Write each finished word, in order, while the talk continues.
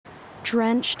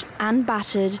Drenched and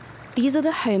battered, these are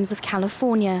the homes of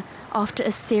California after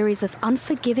a series of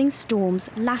unforgiving storms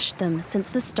lashed them since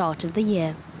the start of the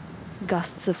year.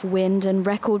 Gusts of wind and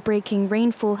record-breaking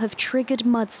rainfall have triggered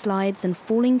mudslides and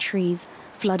falling trees,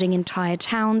 flooding entire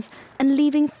towns and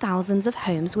leaving thousands of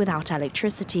homes without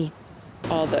electricity.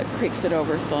 All the creeks had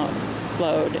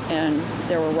overflowed and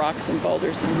there were rocks and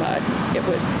boulders and mud. It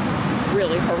was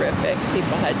really horrific.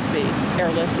 People had to be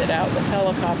airlifted out with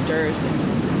helicopters.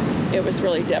 It was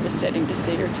really devastating to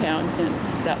see your town in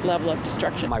that level of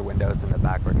destruction. My windows in the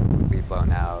back were completely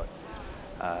blown out.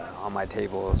 All my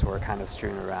tables were kind of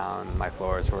strewn around. My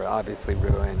floors were obviously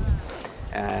ruined.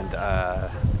 And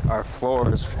our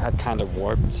floors had kind of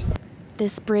warped.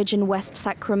 This bridge in West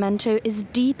Sacramento is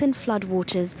deep in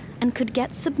floodwaters and could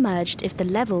get submerged if the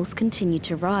levels continue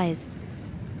to rise.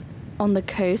 On the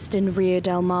coast in Rio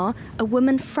Del Mar, a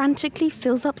woman frantically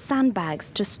fills up sandbags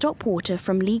to stop water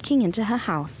from leaking into her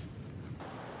house.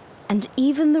 And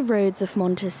even the roads of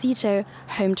Montecito,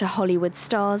 home to Hollywood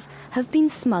stars, have been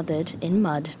smothered in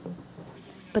mud.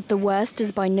 But the worst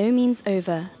is by no means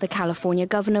over. The California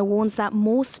governor warns that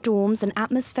more storms and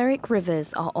atmospheric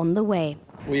rivers are on the way.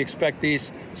 We expect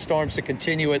these storms to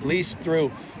continue at least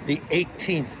through the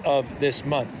 18th of this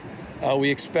month. We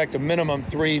expect a minimum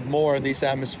 3 more of these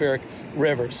atmospheric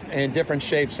rivers in different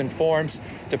shapes and forms,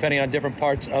 depending on different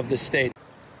parts of the state.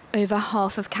 Over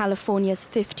half of California's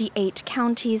 58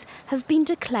 counties have been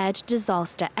declared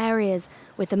disaster areas,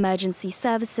 with emergency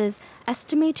services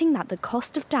estimating that the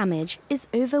cost of damage is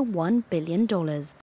over $1 billion.